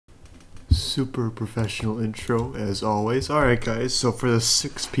super professional intro as always. Alright guys, so for the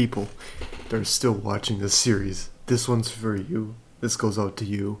 6 people that are still watching this series, this one's for you. This goes out to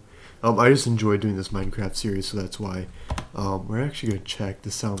you. I just enjoy doing this Minecraft series, so that's why. We're actually going to check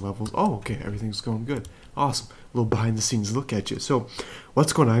the sound levels. Oh, okay, everything's going good. Awesome. A little behind the scenes look at you. So,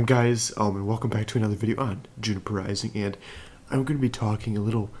 what's going on guys? And welcome back to another video on Juniper Rising, and I'm going to be talking a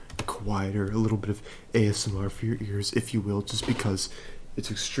little quieter, a little bit of ASMR for your ears, if you will, just because it's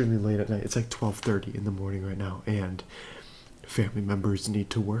extremely late at night. It's like 12:30 in the morning right now, and family members need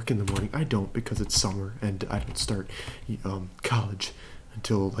to work in the morning. I don't, because it's summer and I don't start college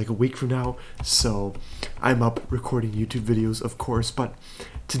until like a week from now, so I'm up recording YouTube videos, of course. But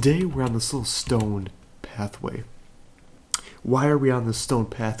today we're on this little stone pathway. Why are we on this stone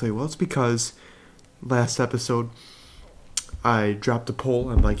pathway? Well, it's because last episode I dropped a poll.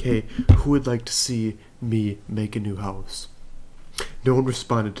 I'm like, hey, who would like to see me make a new house? No one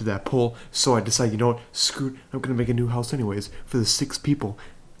responded to that poll, so I decided, you know what, screw it, I'm going to make a new house anyways for the 6 people.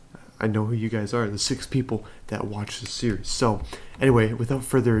 I know who you guys are, the 6 people that watch this series. So, anyway, without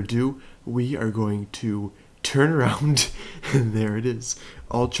further ado, we are going to turn around, and there it is.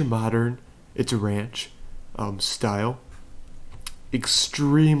 Ultra modern, it's a ranch style.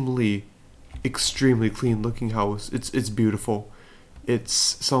 Extremely clean looking house. It's beautiful. It's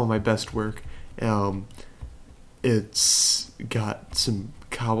some of my best work. It's got some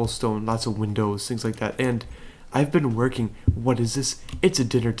cobblestone, lots of windows, things like that. And I've been working, what is this? It's a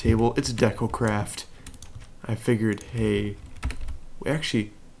dinner table, it's a Industrialcraft. I figured, hey,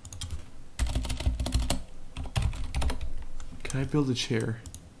 actually, can I build a chair?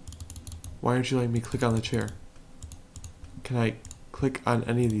 Why aren't you letting me click on the chair? Can I click on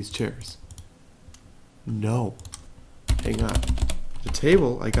any of these chairs? No. Hang on. The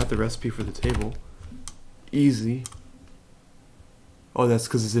table, I got the recipe for the table. Easy. Oh, that's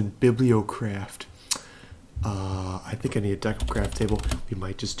because it's in Bibliocraft. I think I need a Decocraft table. We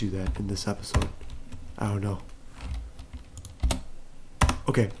might just do that in this episode. I don't know.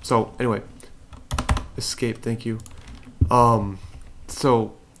 Okay, so anyway. Escape, thank you.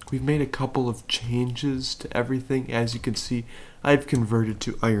 So we've made a couple of changes to everything. As you can see, I've converted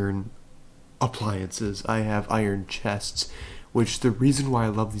to iron appliances. I have iron chests, which the reason why I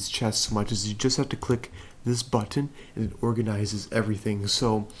love these chests so much is you just have to click this button and it organizes everything.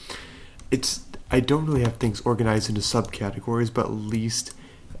 So I don't really have things organized into subcategories, but at least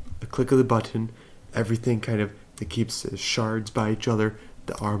a click of the button, everything kind of, it keeps the shards by each other,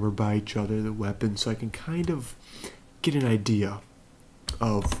 the armor by each other, the weapons, so I can kind of get an idea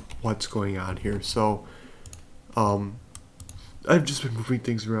of what's going on here. So I've just been moving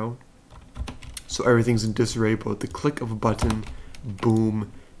things around, so everything's in disarray, but with the click of a button,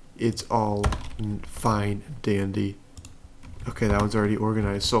 boom, it's all fine and dandy. Okay, that one's already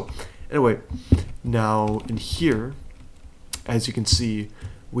organized. So anyway, now in here, as you can see,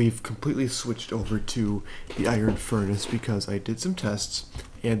 we've completely switched over to the iron furnace because I did some tests,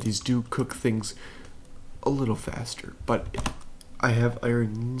 and these do cook things a little faster. But I have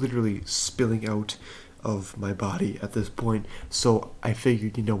iron literally spilling out of my body at this point, so I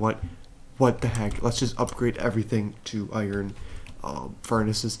figured, you know what the heck, let's just upgrade everything to iron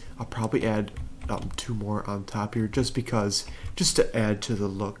furnaces. I'll probably add 2 more on top here just to add to the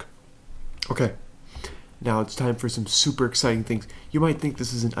look. Okay, now it's time for some super exciting things. You might think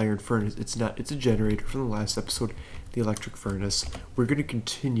this is an iron furnace. It's not. It's a generator from the last episode, the electric furnace. We're going to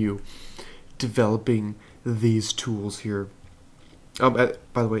continue developing these tools here. By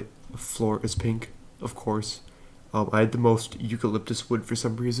the way, the floor is pink, of course. I had the most eucalyptus wood for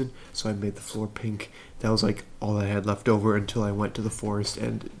some reason, so I made the floor pink. That was like all I had left over until I went to the forest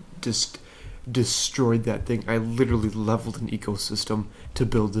and just destroyed that thing. I literally leveled an ecosystem to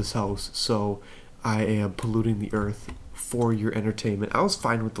build this house, so I am polluting the earth for your entertainment. I was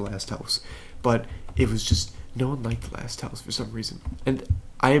fine with the last house, but it was just, no one liked the last house for some reason. And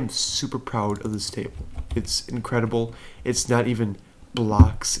I am super proud of this table. It's incredible. It's not even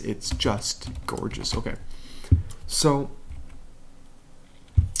blocks, it's just gorgeous. Okay. So,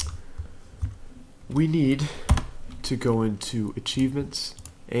 we need to go into achievements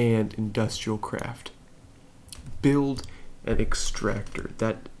and Industrialcraft. Build an extractor.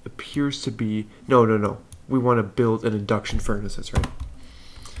 That appears to be, no. We want to build an induction furnace, that's right.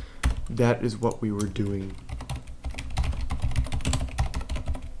 That is what we were doing.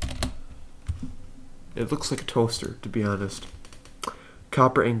 It looks like a toaster, to be honest.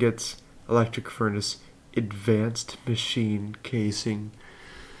 Copper ingots, electric furnace, advanced machine casing.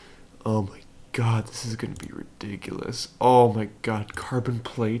 Oh my god, this is gonna be ridiculous. Oh my god, carbon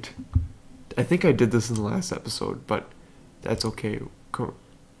plate. I think I did this in the last episode, but that's okay.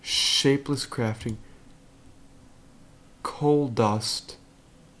 Shapeless crafting. Coal dust.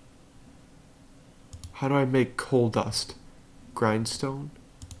 How do I make coal dust? Grindstone?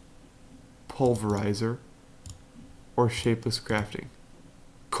 Pulverizer? Or shapeless crafting?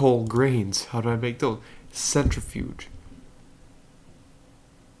 Coal grains. How do I make those? Centrifuge.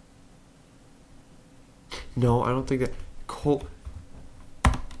 No, I don't think that. Coal.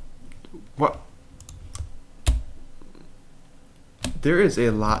 What? There is a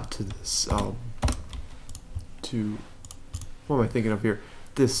lot to this. What am I thinking of here?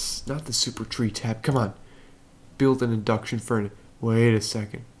 This, not the super tree tab. Come on. Build an induction furnace. Wait a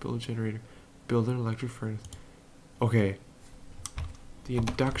second. Build a generator. Build an electric furnace. Okay. The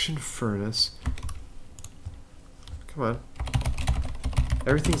induction furnace. Come on.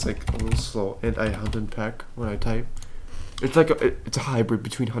 Everything's like a little slow, and I hunt and peck when I type. It's like it's a hybrid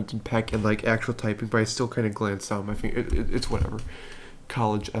between hunt and peck and like actual typing, but I still kind of glance down my finger. It's whatever.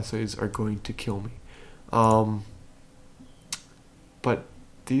 College essays are going to kill me. But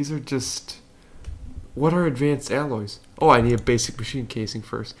these are just... What are advanced alloys? Oh, I need a basic machine casing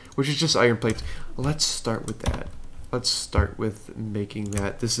first, which is just iron plates. Let's start with that. Let's start with making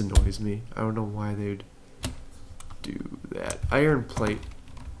that. This annoys me. I don't know why they'd do that. Iron plate.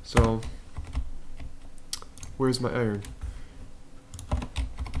 So, where's my iron?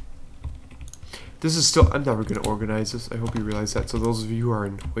 This is still... I'm never going to organize this. I hope you realize that. So those of you who are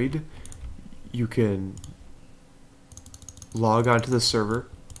annoyed, you can log onto the server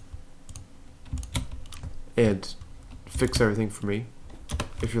and fix everything for me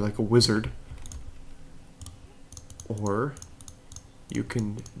if you're like a wizard, or you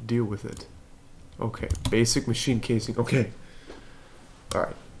can deal with it. Okay, basic machine casing. Okay,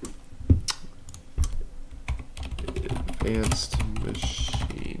 alright. Advanced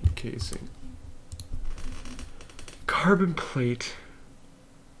machine casing. Carbon plate.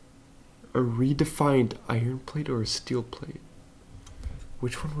 A redefined iron plate or a steel plate?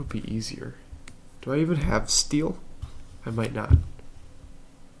 Which one would be easier? Do I even have steel? I might not.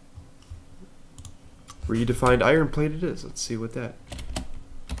 Redefined iron plate it is. Let's see what that...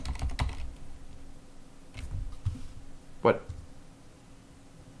 What?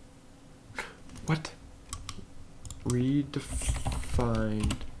 What?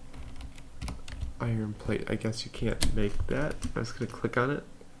 Redefined iron plate. I guess you can't make that. I was going to click on it.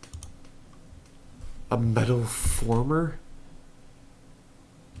 A metal former?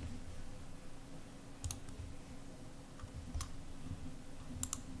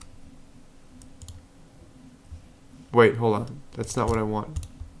 Wait, hold on. That's not what I want.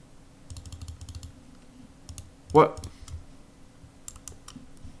 What?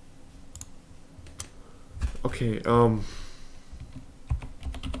 Okay, I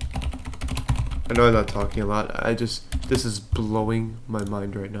know I'm not talking a lot. This is blowing my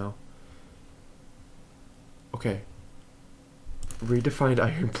mind right now. Okay. Redefined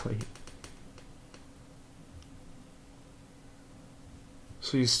iron plate.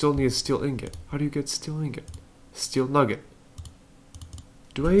 So you still need a steel ingot. How do you get steel ingot? Steel nugget.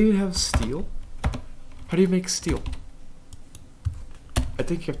 Do I even have steel? How do you make steel? I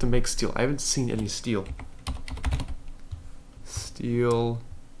think you have to make steel. I haven't seen any steel. Steel.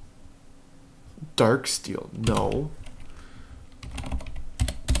 Dark steel. No.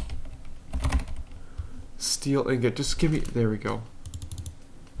 Steel ingot. Just give me... There we go.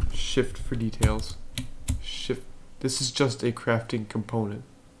 Shift for details. Shift. This is just a crafting component.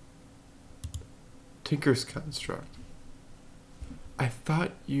 Tinker's construct. I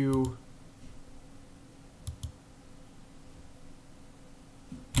thought you...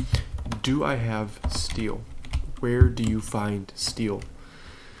 Do I have steel? Where do you find steel?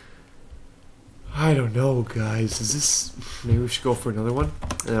 I don't know, guys. Is this... Maybe we should go for another one,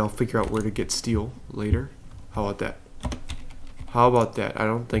 and I'll figure out where to get steel later. How about that? How about that? I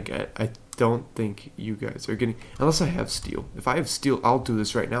don't think you guys are getting... Unless I have steel. If I have steel, I'll do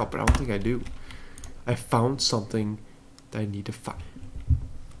this right now, but I don't think I do. I found something that I need to find.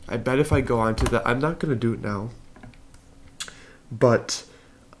 I bet if I go on to the... I'm not going to do it now, but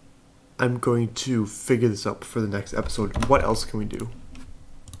I'm going to figure this up for the next episode. What else can we do?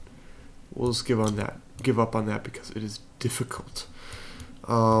 We'll just give up on that because it is difficult.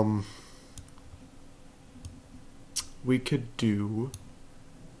 We could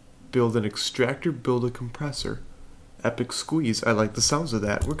build an extractor, build a compressor. Epic squeeze. I like the sounds of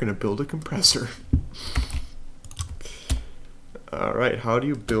that. We're going to build a compressor. Alright, how do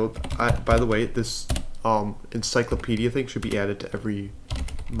you build... by the way, this encyclopedia thing should be added to every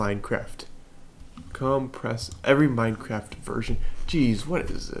Minecraft. Every Minecraft version. Jeez,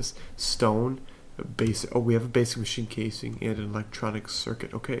 what is this? Stone. Basic. Oh, we have a basic machine casing and an electronic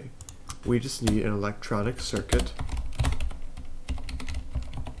circuit. Okay, we just need an electronic circuit,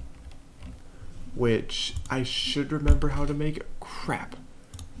 which I should remember how to make. Crap.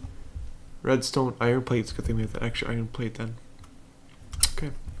 Redstone, iron plates. Good thing we have that extra iron plate then.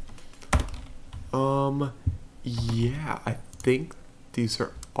 Okay. Yeah, I think these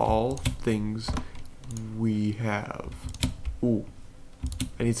are all things we have. Ooh,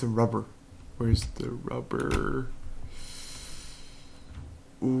 I need some rubber. Where's the rubber?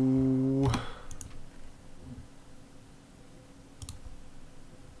 Ooh.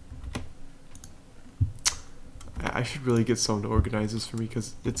 I should really get someone to organize this for me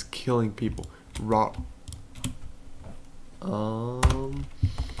because it's killing people. Raw.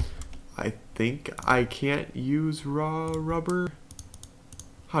 I think I can't use raw rubber.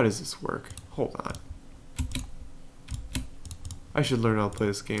 How does this work? Hold on. I should learn how to play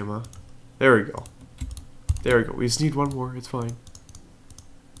this game, huh? There we go. There we go. We just need one more. It's fine.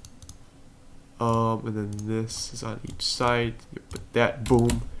 And then this is on each side. Put that.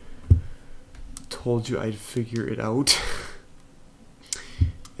 Boom. Told you I'd figure it out.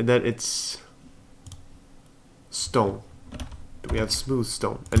 And then it's stone. Do we have smooth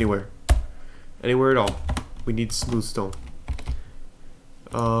stone? Anywhere. Anywhere at all. We need smooth stone.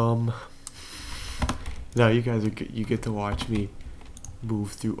 Now you guys you get to watch me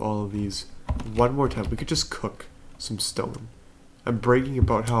move through all of these one more time. We could just cook some stone. I'm bragging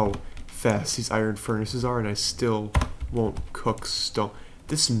about how fast these iron furnaces are, and I still won't cook stone.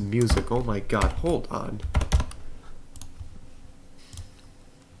 This music, oh my god, hold on.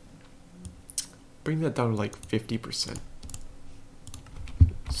 Bring that down to like 50%.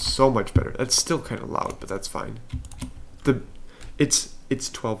 So much better. That's still kind of loud, but that's fine. It's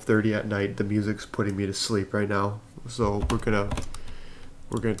 12:30 at night. The music's putting me to sleep right now, so we're gonna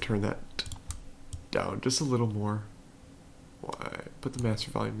turn that down just a little more. Put the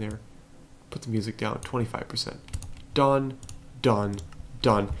master volume there. Put the music down 25%. Done. Done.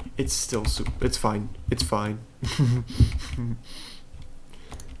 Done. It's still super. It's fine. It's fine.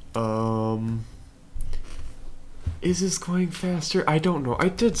 Is this going faster? I don't know. I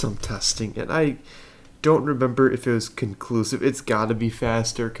did some testing and I don't remember if it was conclusive. It's gotta be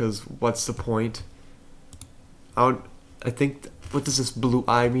faster because what's the point? I think, what does this blue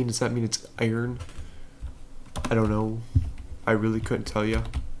eye mean? Does that mean it's iron? I don't know. I really couldn't tell you.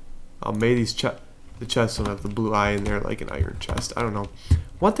 Maybe the chests don't have the blue eye in there like an iron chest. I don't know.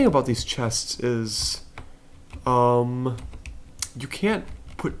 One thing about these chests is you can't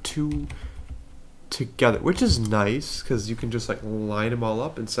put two together, which is nice because you can just like line them all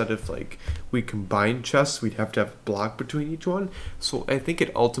up. Instead of like we combine chests, we'd have to have a block between each one. So I think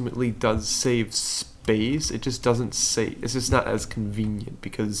it ultimately does save space. It just doesn't say, it's just not as convenient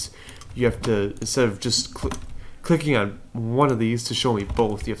because you have to, instead of just clicking on one of these to show me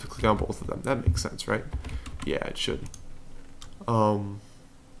both, you have to click on both of them. That makes sense, right? Yeah, it should.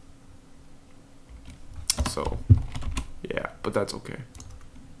 So yeah, but that's okay.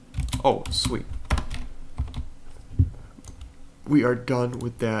 Oh, sweet. We are done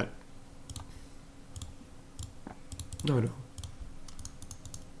with that. No.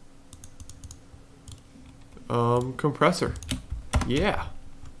 Compressor. Yeah.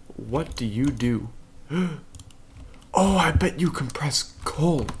 What do you do? Oh, I bet you compress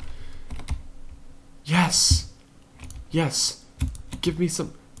coal. Yes. Yes. Give me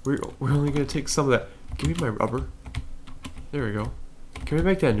some. We're only gonna take some of that. Give me my rubber. There we go. Can we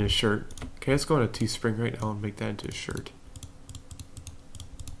make that into a shirt? Okay, let's go on a Teespring right now and make that into a shirt.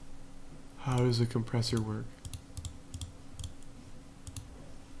 How does a compressor work?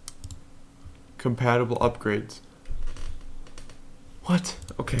 Compatible upgrades. What?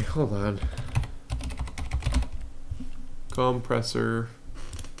 Okay, hold on. Compressor.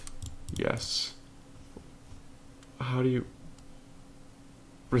 Yes. How do you...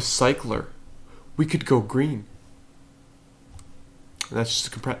 Recycler. We could go green. And that's just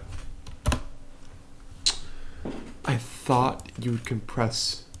a compress... I thought you would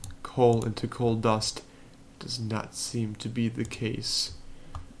compress coal into coal dust. Does not seem to be the case.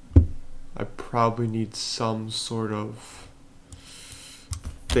 I probably need some sort of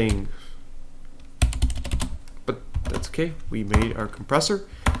thing. But that's okay. We made our compressor.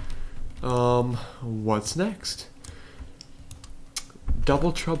 What's next?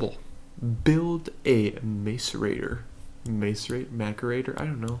 Double trouble. Build a macerator. Macerator? I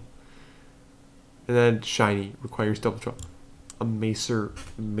don't know. And then shiny. Requires double trouble. A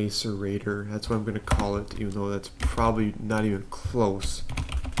macerator. That's what I'm going to call it, even though that's probably not even close.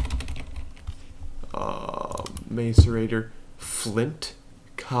 Macerator. Flint.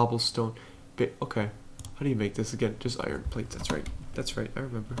 Cobblestone. Okay. How do you make this again? Just iron plates. That's right. That's right. I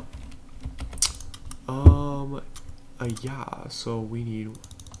remember. Yeah. So we need.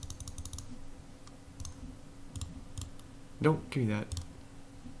 No, give me that.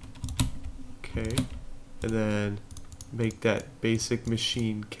 Okay. And then make that basic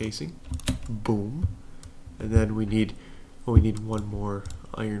machine casing. Boom. And then we need one more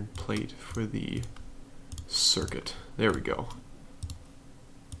iron plate for the circuit. There we go.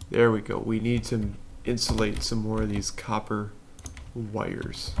 There we go. We need to insulate some more of these copper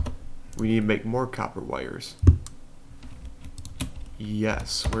wires. We need to make more copper wires.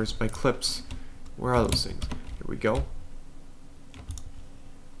 Yes. Where's my clips? Where are those things? Here we go.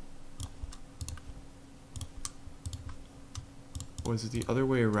 Was it the other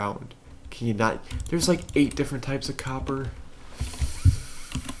way around? Can you not? There's like 8 different types of copper.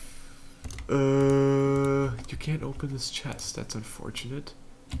 You can't open this chest. That's unfortunate.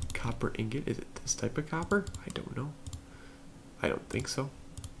 Copper ingot. Is it this type of copper? I don't know. I don't think so.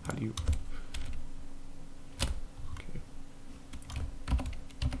 How do you? Okay.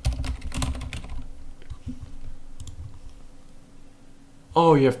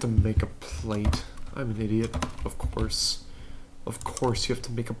 Oh, you have to make a plate. I'm an idiot. Of course. Of course you have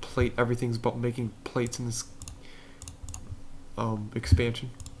to make a plate. Everything's about making plates in this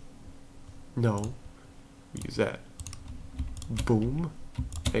expansion. No. We use that. Boom.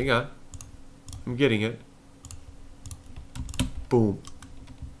 Hang on. I'm getting it. Boom.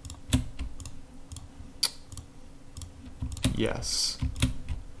 Yes.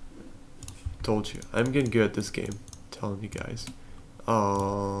 Told you. I'm getting good at this game. I'm telling you guys.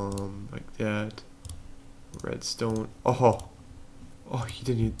 Like that. Redstone. Oh. Oh,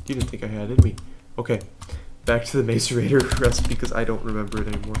 you didn't think I had it in me. Okay. Back to the macerator recipe because I don't remember it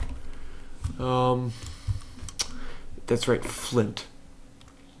anymore. That's right, flint.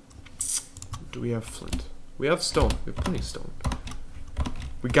 Do we have flint? We have stone. We have plenty of stone.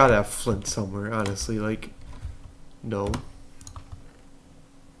 We gotta have flint somewhere, honestly. Like, no.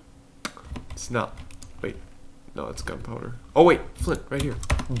 It's not. Wait. No, it's gunpowder. Oh, wait. Flint, right here.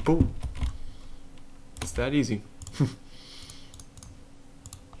 Boom. It's that easy.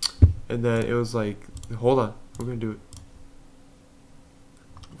 And then it was like, hold on. We're gonna do it.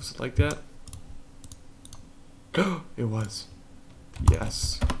 Was it like that? It was.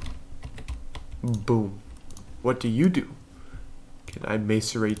 Yes. Boom. What do you do? Can I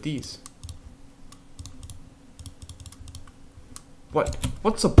macerate these? What?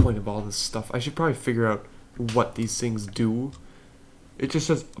 What's the point of all this stuff? I should probably figure out what these things do. It just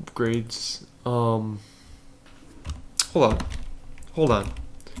says upgrades. Hold on. Hold on.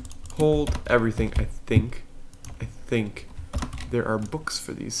 Hold everything. I think there are books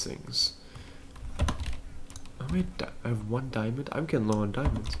for these things. I have 1 diamond. I'm getting low on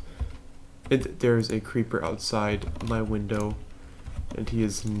diamonds. There's a creeper outside my window, and he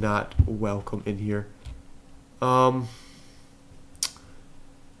is not welcome in here. Hardcore.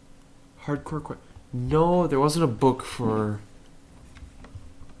 No, there wasn't a book for.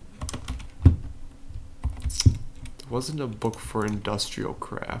 There wasn't a book for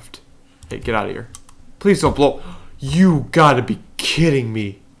Industrialcraft. Hey, get out of here! Please don't blow. You gotta be kidding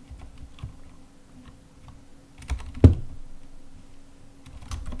me!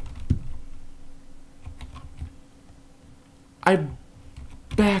 I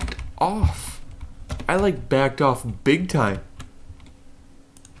backed off. I like backed off big time.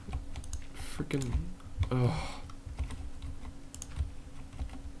 Freaking. Ugh.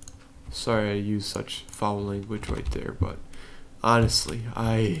 Sorry I used such foul language right there, but honestly,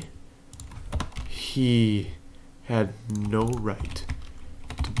 he had no right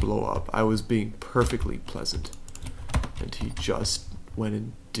to blow up. I was being perfectly pleasant, and he just went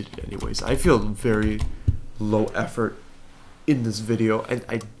and did it anyways. I feel very low effort in this video, and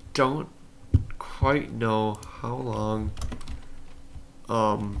I don't quite know how long.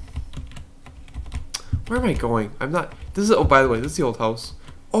 Where am I going? I'm not. This is. Oh, by the way, this is the old house.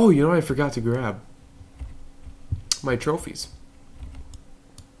 Oh, you know what I forgot to grab? My trophies.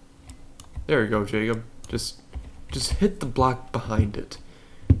 There we go, Jacob. Just hit the block behind it.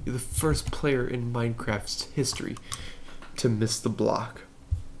 You're the first player in Minecraft's history to miss the block.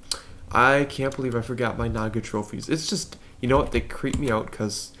 I can't believe I forgot my Naga trophies. It's just, you know what? They creep me out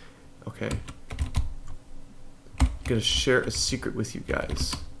because, okay. I'm gonna share a secret with you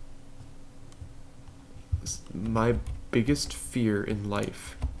guys. My biggest fear in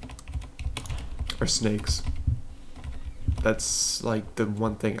life are snakes. That's like the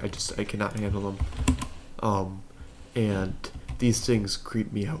one thing I cannot handle them. And these things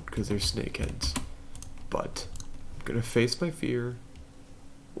creep me out because they're snakeheads. But I'm gonna face my fear.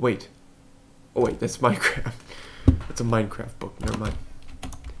 Wait, Oh wait, that's Minecraft. That's a Minecraft book. Never mind.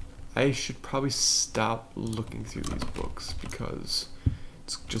 I should probably stop looking through these books because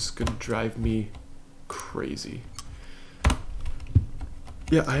it's just gonna drive me crazy.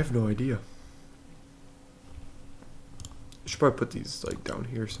 Yeah, I have no idea. I should probably put these like down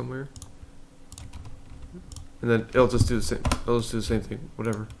here somewhere. And then it'll just do the same. It'll just do the same thing.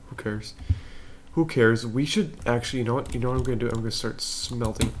 Whatever. Who cares? Who cares? We should actually, you know what? You know what I'm gonna do? I'm gonna start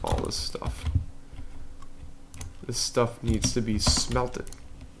smelting all this stuff. This stuff needs to be smelted.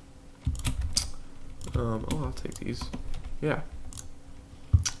 Oh, I'll take these. Yeah.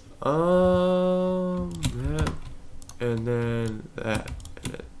 That, and then that,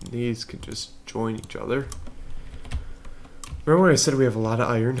 and then these can just join each other. Remember when I said we have a lot of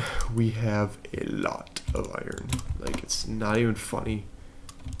iron? We have a lot of iron. Like, it's not even funny.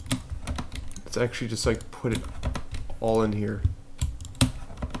 Let's actually just like put it all in here.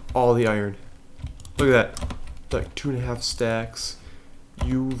 All the iron. Look at that. Like 2.5 stacks.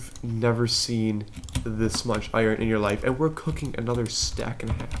 You've never seen this much iron in your life. And we're cooking another 1.5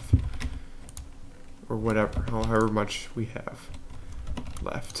 stacks. Or whatever. However much we have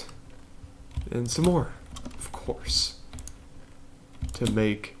left. And some more. Of course. To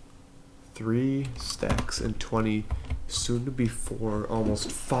make 3 stacks and 20. Soon to be 4. Almost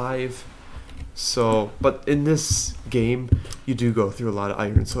 5. So, but in this game, you do go through a lot of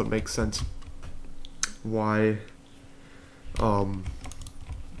iron, so it makes sense why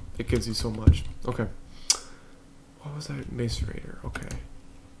it gives you so much. Okay. What was that? Macerator. Okay.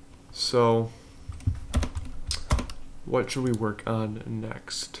 So, what should we work on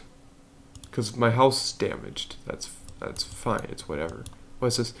next? Because my house is damaged. That's fine. It's whatever.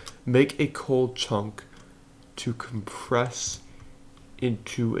 What's this? Make a coal chunk to compress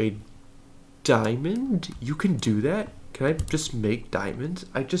into a diamond? You can do that? Can I just make diamonds?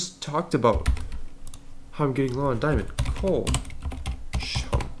 I just talked about how I'm getting low on diamond. Coal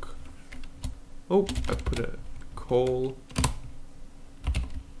chunk. Oh, I put a coal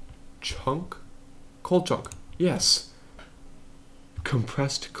chunk. Coal chunk. Yes.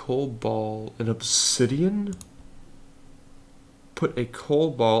 Compressed coal ball and obsidian. Put a coal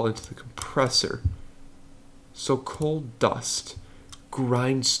ball into the compressor. So coal dust.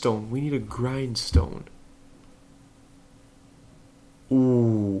 Grindstone. We need a grindstone.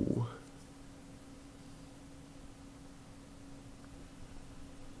 Ooh.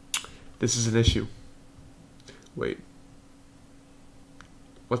 This is an issue. Wait.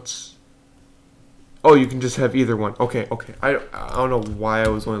 What's... Oh, you can just have either one. Okay, okay. I don't know why I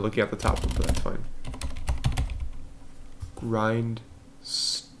was only looking at the top one, but that's fine.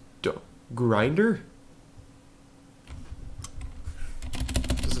 Grindstone. Grinder?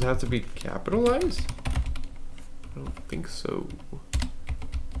 Does it have to be capitalized? I don't think so.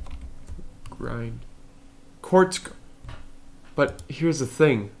 Grind. Quartz. But here's the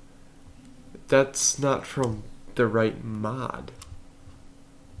thing. That's not from the right mod.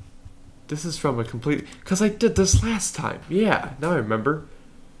 This is from a complete... Because I did this last time. Yeah, now I remember.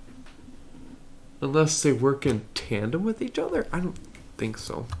 Unless they work in tandem with each other? I don't think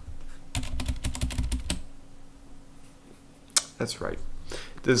so. That's right.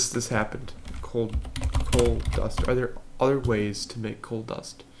 This happened. Coal dust. Are there other ways to make coal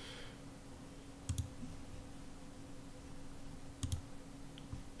dust?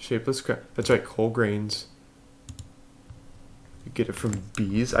 Shapeless crap. That's right. Coal grains. You get it from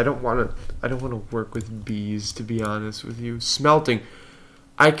bees. I don't want to work with bees, to be honest with you. Smelting.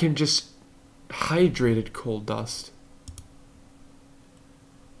 I can just hydrated coal dust.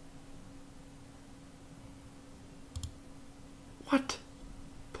 What?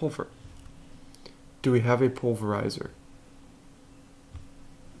 Pulver. Do we have a pulverizer?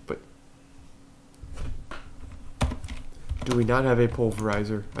 But do we not have a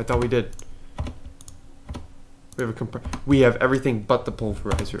pulverizer? I thought we did. We have we have everything but the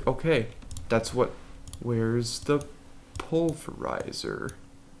pulverizer. Okay, that's what. Where's the pulverizer?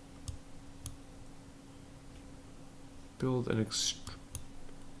 Build an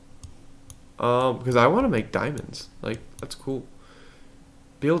because I want to make diamonds. Like, that's cool.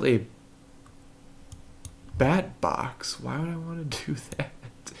 Build a bat box. Why would I want to do that?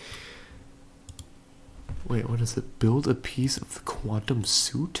 Wait, what is it? Build a piece of the quantum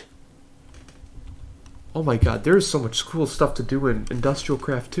suit? Oh my god, there's so much cool stuff to do in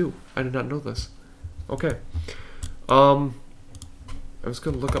Industrialcraft too. I did not know this. Okay. I was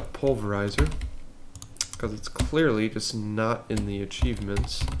gonna look up pulverizer because it's clearly just not in the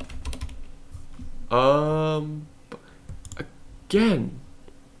achievements.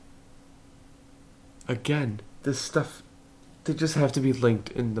 Again, this stuff, they just have to be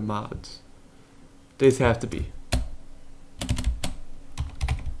linked in the mods. These have to be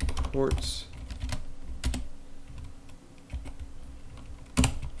quartz.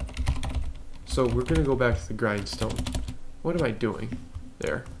 So we're gonna go back to the grindstone. What am I doing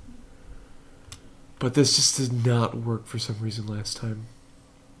there? But this just did not work for some reason last time.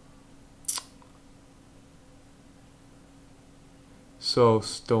 So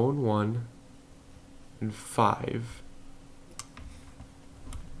stone 1 and 5.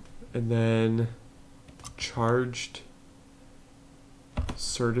 And then charged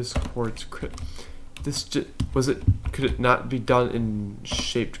Certus quartz crit. This just was it. Could it not be done in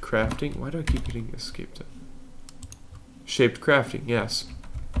shaped crafting? Why do I keep hitting escape? Shaped crafting, yes,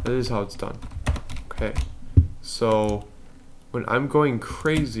 that is how it's done. Okay, so when I'm going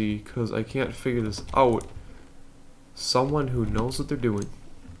crazy because I can't figure this out, someone who knows what they're doing,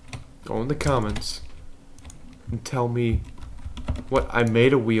 go in the comments and tell me what I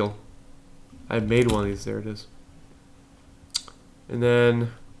made a wheel. I made one of these. There it is. And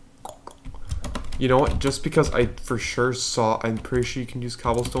then, you know what? Just because I for sure saw, I'm pretty sure you can use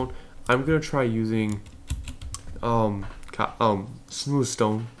cobblestone. I'm gonna try using smooth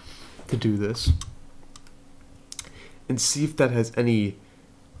stone to do this, and see if that has any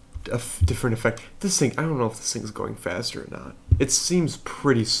different effect. This thing, I don't know if this thing's going faster or not. It seems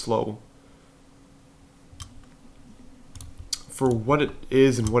pretty slow for what it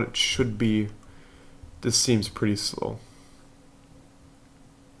is and what it should be. This seems pretty slow.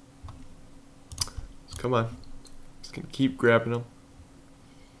 Come on. Just gonna keep grabbing them.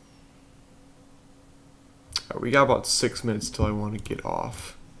 Alright, we got about 6 minutes till I want to get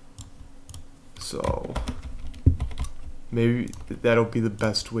off. So maybe that'll be the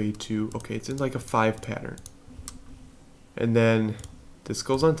best way to... Okay, it's in like a 5 pattern. And then this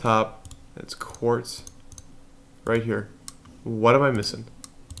goes on top. It's quartz right here. What am I missing?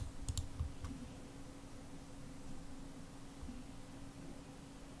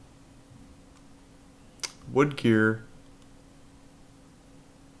 Wood gear.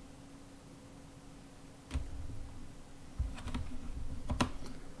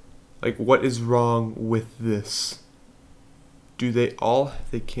 Like, what is wrong with this? Do they all?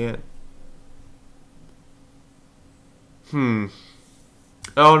 They can't. Oh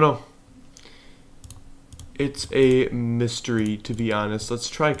no. It's a mystery, to be honest. Let's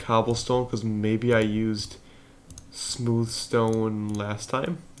try cobblestone, because maybe I used smooth stone last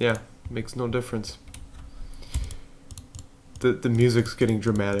time. Yeah, makes no difference. The music's getting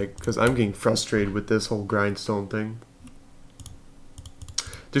dramatic because I'm getting frustrated with this whole grindstone thing.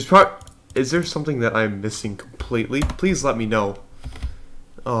 Is there something that I'm missing completely? Please let me know,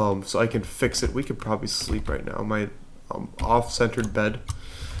 so I can fix it. We could probably sleep right now. My off-centered bed.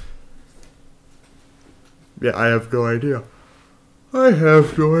 Yeah, I have no idea. I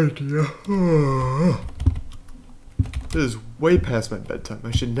have no idea. This is way past my bedtime.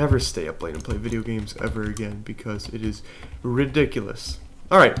 I should never stay up late and play video games ever again because it is ridiculous.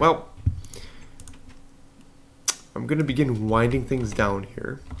 Alright, well, I'm going to begin winding things down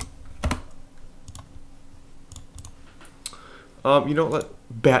here. You know,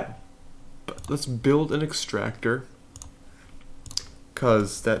 let's build an extractor,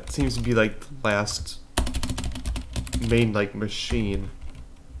 because that seems to be like the last main like machine.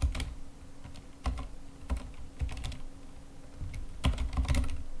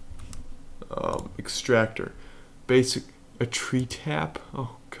 Extractor. Basic. A tree tap?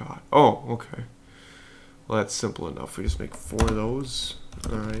 Oh god. Oh, okay. Well, that's simple enough. We just make 4 of those.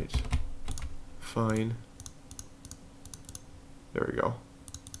 Alright. Fine. There we go.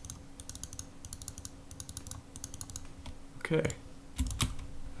 Okay.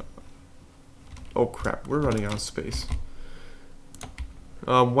 Oh crap, we're running out of space.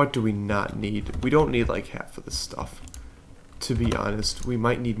 What do we not need? We don't need like half of this stuff. To be honest, we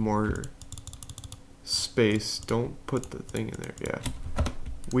might need more space. Don't put the thing in there.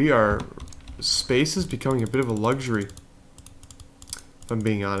 Yeah. Space is becoming a bit of a luxury, if I'm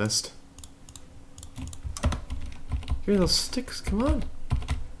being honest. Here, those sticks, come on.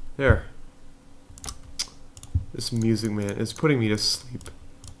 There. This music, man, is putting me to sleep.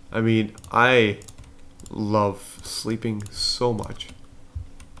 I mean, I love sleeping so much.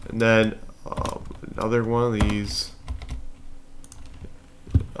 And then, another one of these.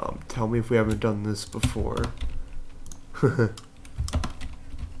 Tell me if we haven't done this before.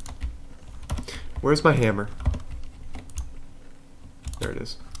 Where's my hammer? There it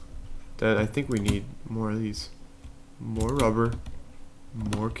is. Then I think we need more of these. More rubber.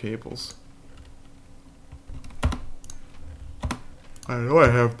 More cables. I know I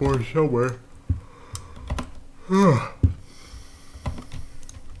have more somewhere.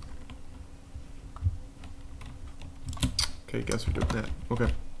 Okay, guess we're doing that.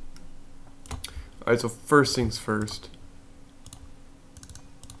 Okay. Alright, so first things first.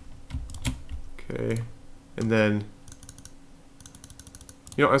 Okay. And then,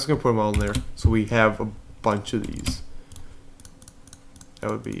 you know, I'm just going to put them all in there so we have a bunch of these. That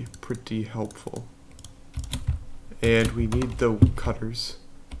would be pretty helpful. And we need the cutters.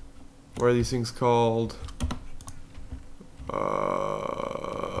 What are these things called?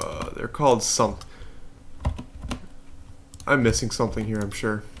 They're called something. I'm missing something here, I'm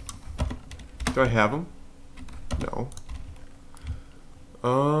sure. Do I have them? No.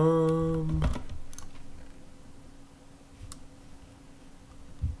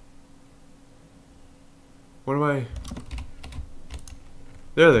 What am I?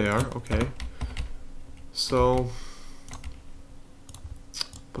 There they are. Okay. So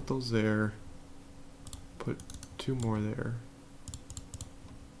put those there. Put 2 more there.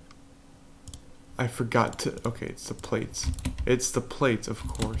 I forgot to. Okay, it's the plates. It's the plates, of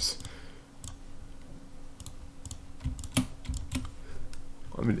course.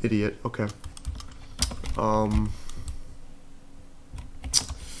 I'm an idiot. Okay.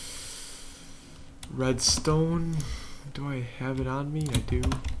 Redstone. Do I have it on me? I do.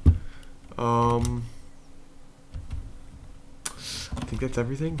 I think that's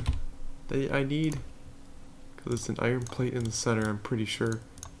everything that I need. Because it's an iron plate in the center, I'm pretty sure.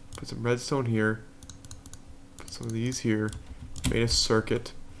 Put some redstone here. Put some of these here. Made a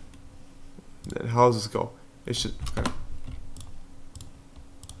circuit. And then how does this go? It should. Okay.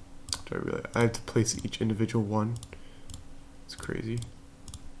 I have to place each individual one. It's crazy.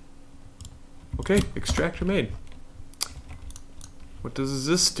 Okay, extractor made. What does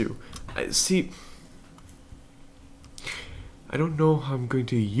this do? See, I don't know how I'm going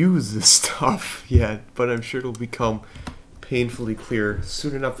to use this stuff yet, but I'm sure it'll become painfully clear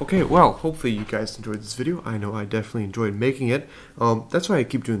soon enough. Okay, well, hopefully you guys enjoyed this video. I know I definitely enjoyed making it. That's why I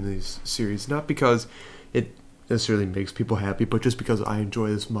keep doing these series, not because it necessarily makes people happy, but just because I enjoy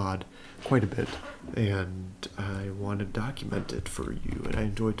this mod quite a bit, and I want to document it for you, and I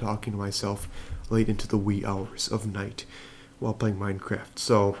enjoy talking to myself late into the wee hours of night while playing Minecraft.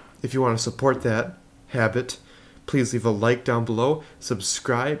 So if you want to support that habit, please leave a like down below,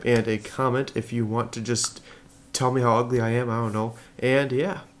 subscribe, and a comment if you want to just tell me how ugly I am, I don't know. And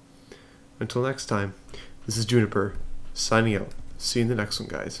yeah, until next time, this is Juniper, signing out. See you in the next one,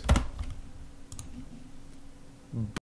 guys.